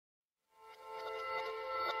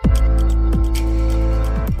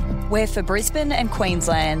We're for Brisbane and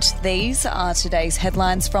Queensland. These are today's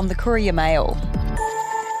headlines from the Courier Mail.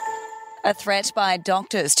 A threat by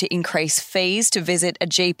doctors to increase fees to visit a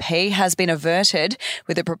GP has been averted,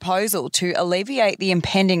 with a proposal to alleviate the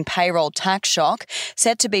impending payroll tax shock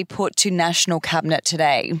set to be put to National Cabinet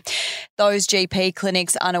today. Those GP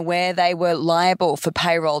clinics unaware they were liable for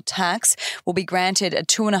payroll tax will be granted a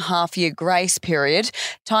 2.5-year grace period,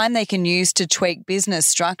 time they can use to tweak business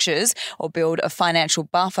structures or build a financial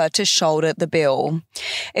buffer to shoulder the bill.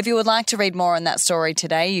 If you would like to read more on that story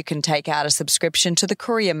today, you can take out a subscription to the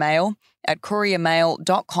Courier Mail at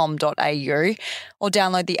couriermail.com.au or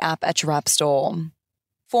download the app at your app store.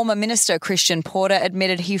 Former Minister Christian Porter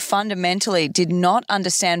admitted he fundamentally did not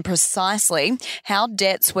understand precisely how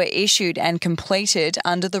debts were issued and completed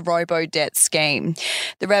under the robo-debt scheme.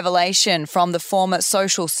 The revelation from the former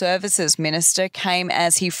Social Services Minister came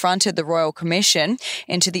as he fronted the Royal Commission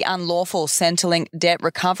into the unlawful Centrelink debt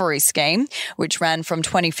recovery scheme, which ran from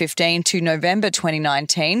 2015 to November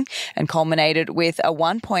 2019 and culminated with a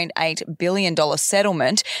 $1.8 billion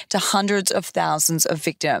settlement to hundreds of thousands of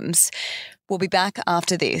victims. We'll be back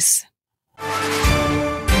after this.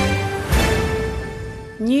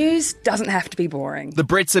 News doesn't have to be boring. The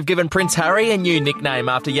Brits have given Prince Harry a new nickname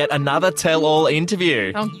after yet another tell-all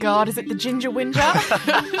interview. Oh God, is it the Ginger Whinger?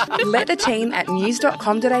 Let the team at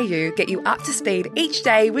news.com.au get you up to speed each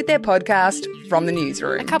day with their podcast, From the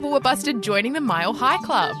Newsroom. A couple were busted joining the Mile High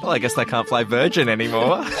Club. Well, I guess they can't fly Virgin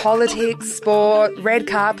anymore. Politics, sport, red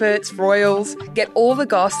carpets, royals. Get all the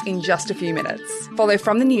goss in just a few minutes. Follow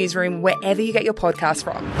From the Newsroom wherever you get your podcast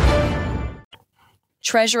from.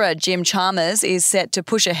 Treasurer Jim Chalmers is set to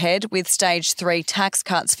push ahead with Stage 3 tax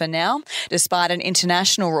cuts for now, despite an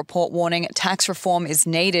international report warning tax reform is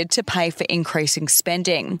needed to pay for increasing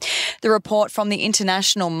spending. The report from the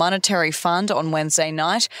International Monetary Fund on Wednesday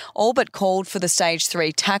night all but called for the Stage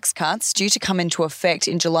 3 tax cuts due to come into effect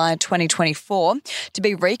in July 2024 to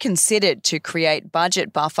be reconsidered to create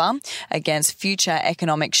budget buffer against future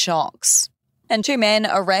economic shocks. And 2 men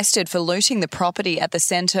arrested for looting the property at the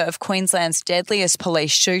centre of Queensland's deadliest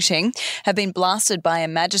police shooting have been blasted by a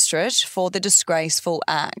magistrate for the disgraceful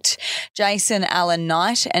act. Jason Allen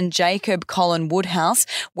Knight and Jacob Colin Woodhouse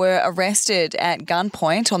were arrested at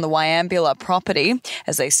gunpoint on the Wyambula property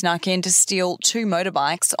as they snuck in to steal 2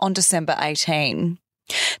 motorbikes on December 18.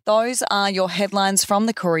 Those are your headlines from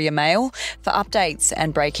the Courier Mail. For updates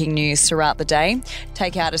and breaking news throughout the day,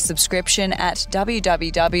 take out a subscription at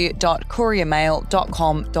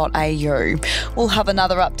www.couriermail.com.au. We'll have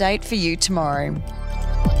another update for you tomorrow.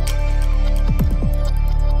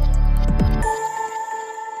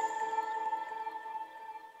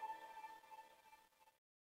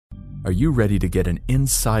 Are you ready to get an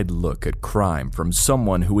inside look at crime from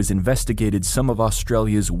someone who has investigated some of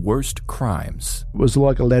Australia's worst crimes? It was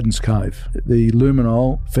like Aladdin's Cave. The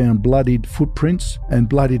luminol found bloodied footprints and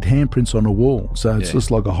bloodied handprints on a wall, so it's just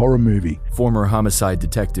like a horror movie. Former homicide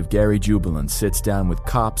detective Gary Jubilant sits down with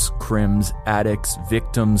cops, crims, addicts,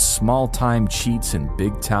 victims, small-time cheats, and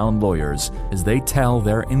big-town lawyers as they tell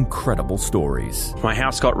their incredible stories. My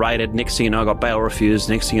house got raided. Next thing you know, I got bail refused.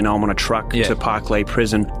 Next thing you know, I'm on a truck to Parklea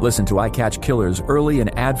Prison. Listen to I Catch Killers early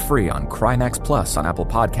and ad-free on Crimex Plus on Apple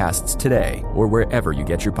Podcasts today or wherever you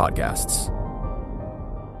get your podcasts.